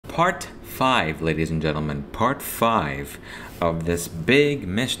part 5, ladies and gentlemen. Part 5 of this big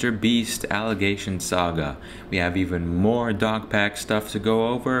MrBeast allegation saga. We have even more dogpack stuff to go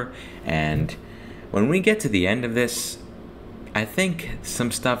over, and when we get to the end of this, I think some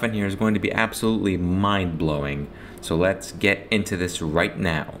stuff in here is going to be absolutely mind-blowing. So let's get into this right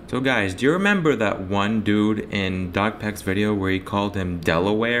now. So guys, do you remember that one dude in Dogpack's video where he called him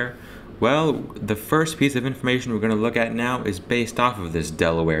Delaware? Well, the first piece of information we're going to look at now is based off of this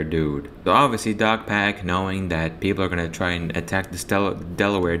Delaware dude. So obviously Dogpack, knowing that people are going to try and attack this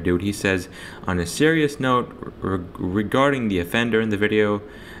Delaware dude, he says, on a serious note regarding the offender in the video,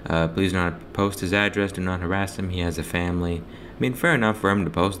 please do not post his address, do not harass him, he has a family. I mean, fair enough for him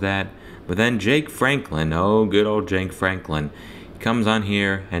to post that. But then Jake Franklin, oh good old Jake Franklin, comes on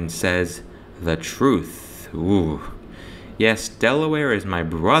here and says the truth. Ooh. Yes, Delaware is my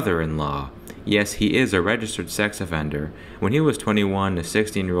brother-in-law. Yes, he is a registered sex offender. When he was 21, a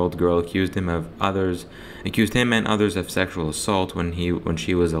 16-year-old girl accused him and others of sexual assault when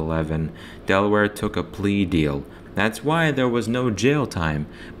she was 11. Delaware took a plea deal. That's why there was no jail time,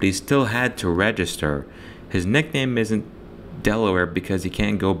 but he still had to register. His nickname isn't Delaware because he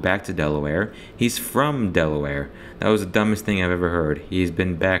can't go back to Delaware. He's from Delaware. That was the dumbest thing I've ever heard. He's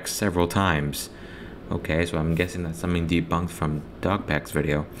been back several times. Okay, so I'm guessing that's something debunked from Dogpack's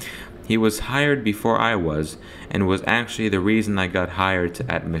video. He was hired before I was, and was actually the reason I got hired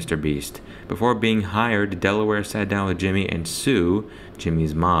at MrBeast. Before being hired, Delaware sat down with Jimmy and Sue,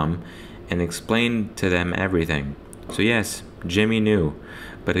 Jimmy's mom, and explained to them everything. So yes, Jimmy knew.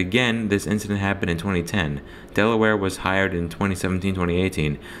 But again, this incident happened in 2010. Delaware was hired in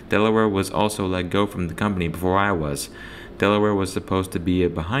 2017-2018. Delaware was also let go from the company before I was. Delaware was supposed to be a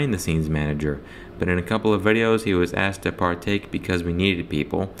behind-the-scenes manager, but in a couple of videos he was asked to partake because we needed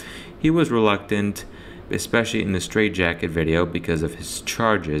people. He was reluctant, especially in the straitjacket video because of his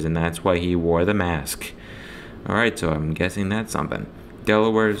charges, and that's why he wore the mask. Alright, so I'm guessing that's something.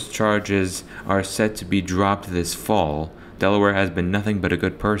 Delaware's charges are set to be dropped this fall. Delaware has been nothing but a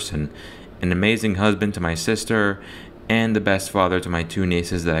good person, an amazing husband to my sister, and the best father to my 2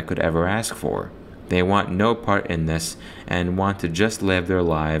 nieces that I could ever ask for. They want no part in this and want to just live their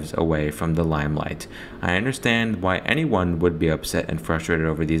lives away from the limelight. I understand why anyone would be upset and frustrated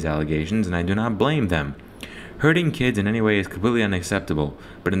over these allegations, and I do not blame them. Hurting kids in any way is completely unacceptable,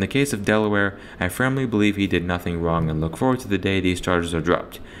 but in the case of Delaware, I firmly believe he did nothing wrong and look forward to the day these charges are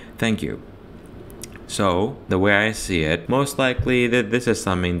dropped. Thank you. So, the way I see it, most likely this is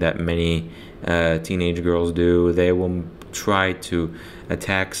something that many teenage girls do. They will try to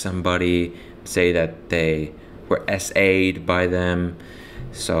attack somebody, say that they were SA'd by them,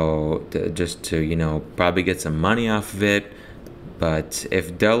 so just to, you know, probably get some money off of it. But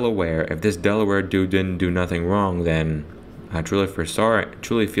if this Delaware dude didn't do nothing wrong, then I truly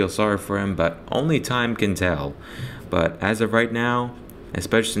feel sorry for him, but only time can tell. But as of right now,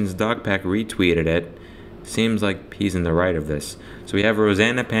 especially since Dogpack retweeted it, seems like he's in the right of this. So we have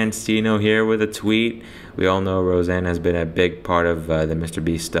Rosanna Pansino here with a tweet. We all know Rosanna has been a big part of the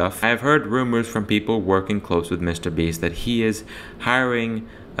MrBeast stuff. I've heard rumors from people working close with MrBeast that he is hiring,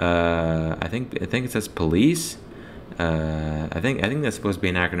 I think it says police. I think that's supposed to be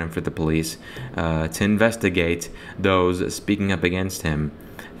an acronym for the police, to investigate those speaking up against him.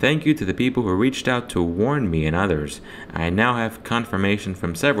 Thank you to the people who reached out to warn me and others. I now have confirmation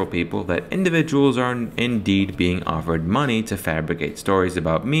from several people that individuals are indeed being offered money to fabricate stories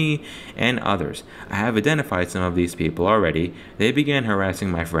about me and others. I have identified some of these people already. They began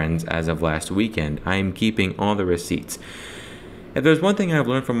harassing my friends as of last weekend. I am keeping all the receipts. If there's one thing I've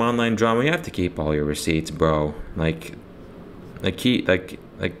learned from online drama, you have to keep all your receipts, bro.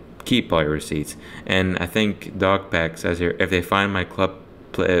 Keep all your receipts. And I think Dogpack says here, if they find my Club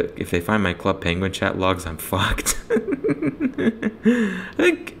Penguin chat logs, I'm fucked. I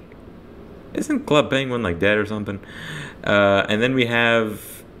think, isn't Club Penguin like dead or something? And then we have,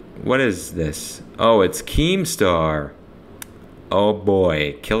 what is this? Oh, it's Keemstar. Oh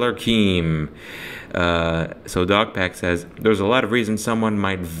boy, Killer Keem. So Dogpack says, there's a lot of reasons someone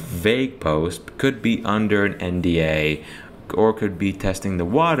might vague post, could be under an NDA, or could be testing the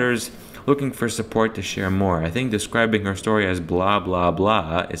waters, looking for support to share more. I think describing her story as blah blah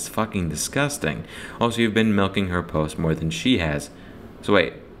blah is fucking disgusting. Also, you've been milking her post more than she has. So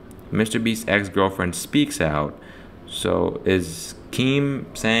wait, MrBeast's ex-girlfriend speaks out. So is Keem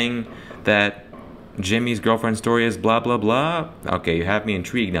saying that Jimmy's girlfriend's story is blah blah blah? Okay, you have me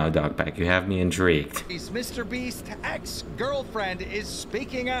intrigued now, Dogpack. You have me intrigued. MrBeast's ex-girlfriend is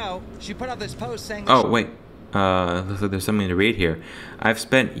speaking out. She put out this post saying... Oh, wait. Looks like there's something to read here. I've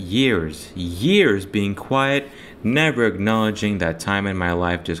spent years being quiet, never acknowledging that time in my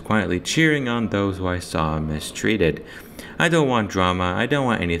life, just quietly cheering on those who I saw mistreated. I don't want drama, I don't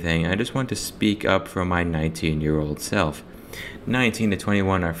want anything, I just want to speak up for my 19-year-old self. 19 to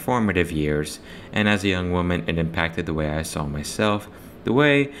 21 are formative years, and as a young woman, it impacted the way I saw myself, the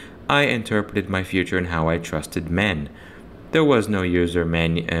way I interpreted my future, and how I trusted men. There was no user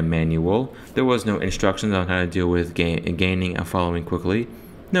manual, there was no instructions on how to deal with gaining a following quickly,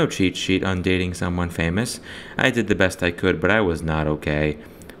 no cheat sheet on dating someone famous. I did the best I could, but I was not okay.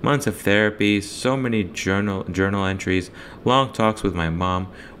 Months of therapy, so many journal entries, long talks with my mom.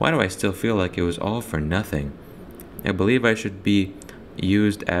 Why do I still feel like it was all for nothing? I believe I should be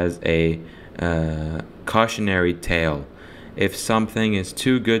used as a cautionary tale. If something is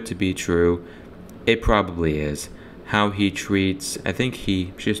too good to be true, it probably is. How he treats, I think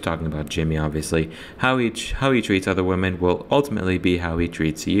she's talking about Jimmy, obviously. How he treats other women will ultimately be how he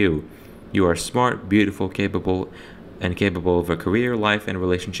treats you. You are smart, beautiful, capable of a career, life, and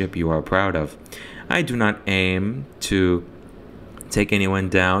relationship you are proud of. I do not aim to take anyone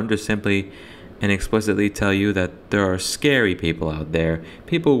down, just simply and explicitly tell you that there are scary people out there.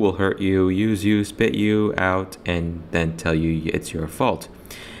 People will hurt you, use you, spit you out, and then tell you it's your fault.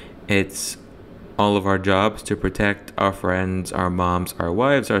 It's all of our jobs to protect our friends, our moms, our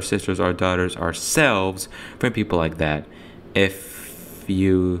wives, our sisters, our daughters, ourselves from people like that. I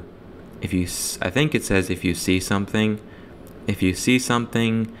think it says if you see something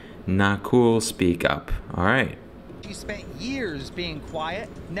not cool, speak up. All right. She spent years being quiet,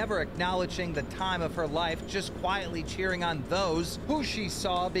 never acknowledging the time of her life, just quietly cheering on those who she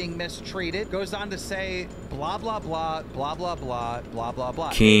saw being mistreated. Goes on to say, blah, blah, blah, blah, blah, blah, blah, blah,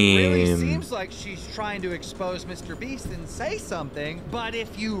 blah. Kim. It really seems like she's trying to expose MrBeast and say something, but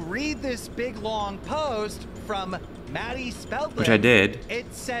if you read this big, long post from Maddie Speldlin, which I did,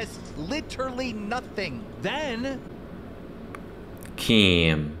 it says literally nothing. Then...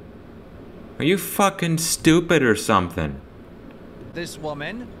 Kim, are you fucking stupid or something? This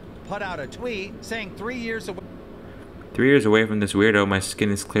woman put out a tweet saying 3 years away. 3 years away from this weirdo, my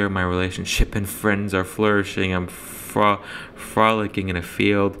skin is clear, my relationship and friends are flourishing, I'm frolicking in a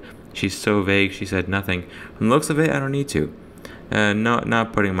field. She's so vague, she said nothing. From the looks of it, I don't need to.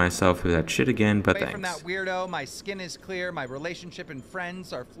 Not putting myself through that shit again, but thanks. From that weirdo, my skin is clear, my relationship and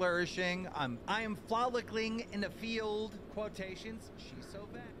friends are flourishing. I am frolicking in a field. Quotations. She's so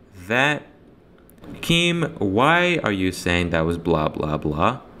vague. That... Kim, why are you saying that was blah blah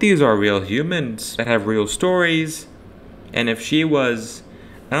blah? These are real humans that have real stories. And if she was...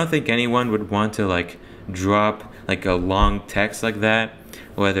 I don't think anyone would want to like drop like a long text like that.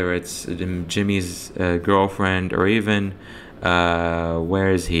 Whether it's Jimmy's girlfriend or even...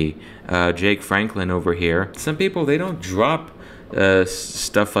 where is he? Jake Franklin over here. Some people, they don't drop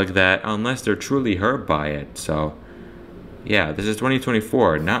stuff like that unless they're truly hurt by it. So... yeah, this is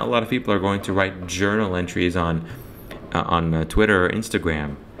 2024. Not a lot of people are going to write journal entries on Twitter or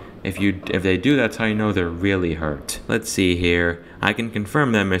Instagram. If they do, that's how you know they're really hurt. Let's see here. I can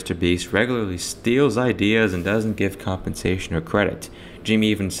confirm that MrBeast regularly steals ideas and doesn't give compensation or credit. Jimmy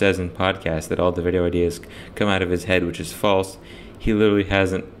even says in podcasts that all the video ideas come out of his head, which is false. He literally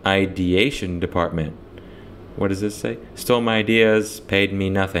has an ideation department. What does this say? Stole my ideas, paid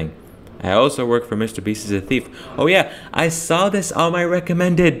me nothing. I also work for MrBeast as a thief. Oh yeah, I saw this on my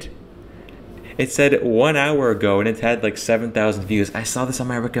recommended. It said 1 hour ago and it had like 7,000 views. I saw this on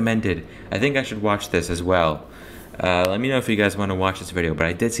my recommended. I think I should watch this as well. Let me know if you guys want to watch this video, but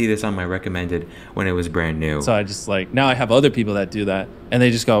I did see this on my recommended when it was brand new. So I just like, now I have other people that do that and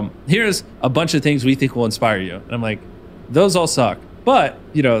they just go, here's a bunch of things we think will inspire you. And I'm like, those all suck. But,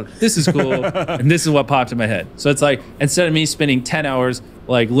 you know, this is cool and this is what popped in my head. So it's like, instead of me spending 10 hours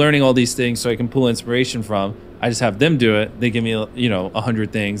like learning all these things so I can pull inspiration from, I just have them do it. They give me, you know,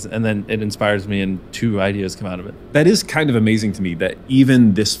 100 things and then it inspires me and 2 ideas come out of it. That is kind of amazing to me that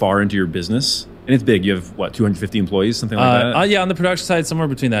even this far into your business, and it's big, you have what, 250 employees, something like that? Yeah, on the production side, somewhere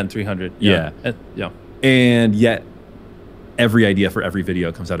between that and 300. Yeah. Yeah. And yet every idea for every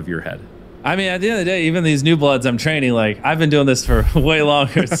video comes out of your head. I mean, at the end of the day, even these new bloods I'm training, like I've been doing this for way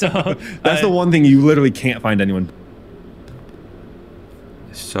longer. So that's the one thing you literally can't find anyone.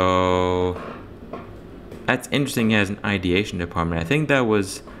 So that's interesting. He has an ideation department. I think that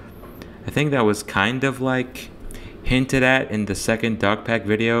was kind of like hinted at in the second Dogpack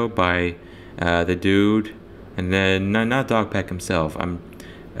video by the dude, and then not Dogpack himself.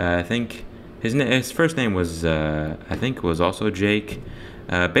 I think his first name was I think was also Jake.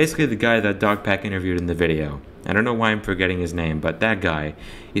 Basically the guy that Dogpack interviewed in the video. I don't know why I'm forgetting his name, but that guy,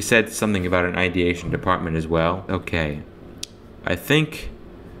 he said something about an ideation department as well. Okay, I think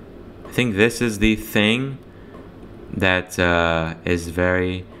this is the thing that is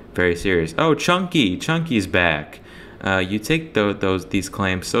very, very serious. Oh, Chunky's back. You take these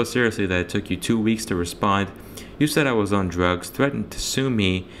claims so seriously that it took you 2 weeks to respond. You said I was on drugs, threatened to sue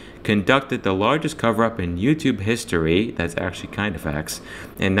me, conducted the largest cover-up in YouTube history. That's actually kind of facts.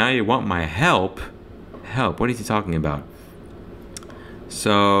 And now you want my help. Help? What is he talking about?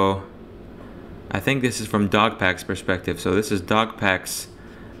 So, I think this is from Dogpack's perspective. So this is Dogpack's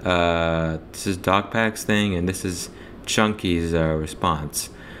thing, and this is Chunky's response.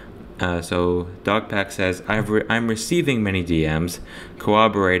 So Dogpack says, I'm receiving many DMs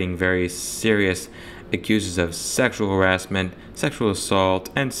corroborating very serious accuses of sexual harassment, sexual assault,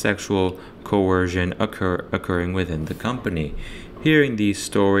 and sexual coercion occurring within the company. Hearing these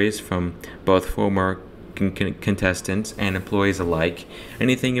stories from both former contestants and employees alike,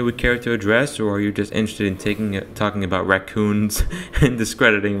 anything you would care to address, or are you just interested in talking about raccoons and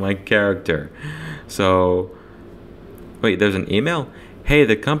discrediting my character? So, wait, there's an email? Hey,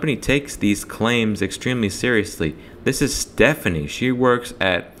 the company takes these claims extremely seriously. This is Stephanie. She works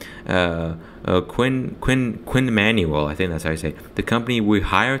at Quinn Manual, I think that's how you say it. The company we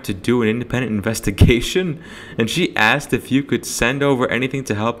hired to do an independent investigation, and she asked if you could send over anything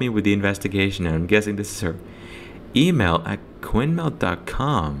to help me with the investigation. And I'm guessing this is her email at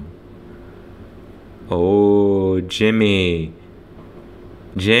quinmail.com. Oh, Jimmy,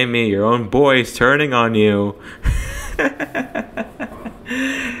 your own boy's turning on you.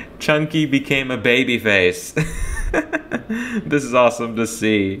 Chunky became a baby face. This is awesome to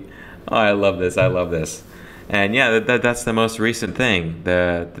see. Oh, I love this. And yeah, that's the most recent thing.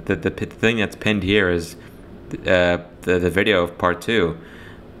 The thing that's pinned here is the video of part 2,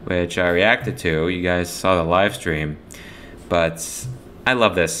 which I reacted to. You guys saw the live stream. But I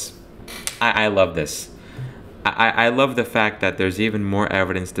love this. I love this. I love the fact that there's even more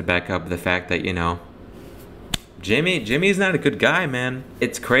evidence to back up the fact that, you know, Jimmy's not a good guy, man.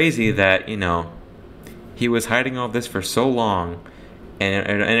 It's crazy that, you know, he was hiding all this for so long,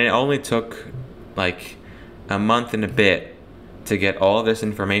 and it only took like a month and a bit to get all this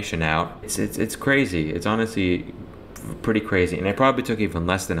information out. It's crazy. It's honestly pretty crazy, and it probably took even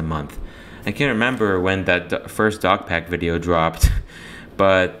less than a month. I can't remember when that first Dogpack video dropped,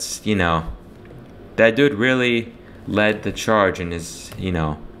 but, you know, that dude really led the charge, and is, you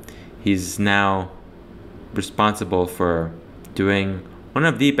know, he's now responsible for doing one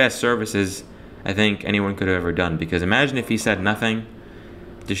of the best services I think anyone could have ever done. Because imagine if he said nothing,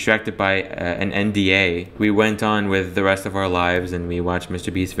 distracted by an NDA, we went on with the rest of our lives and we watched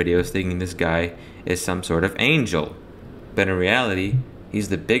MrBeast videos thinking this guy is some sort of angel. But in reality, he's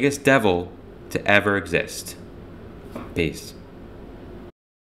the biggest devil to ever exist. Peace.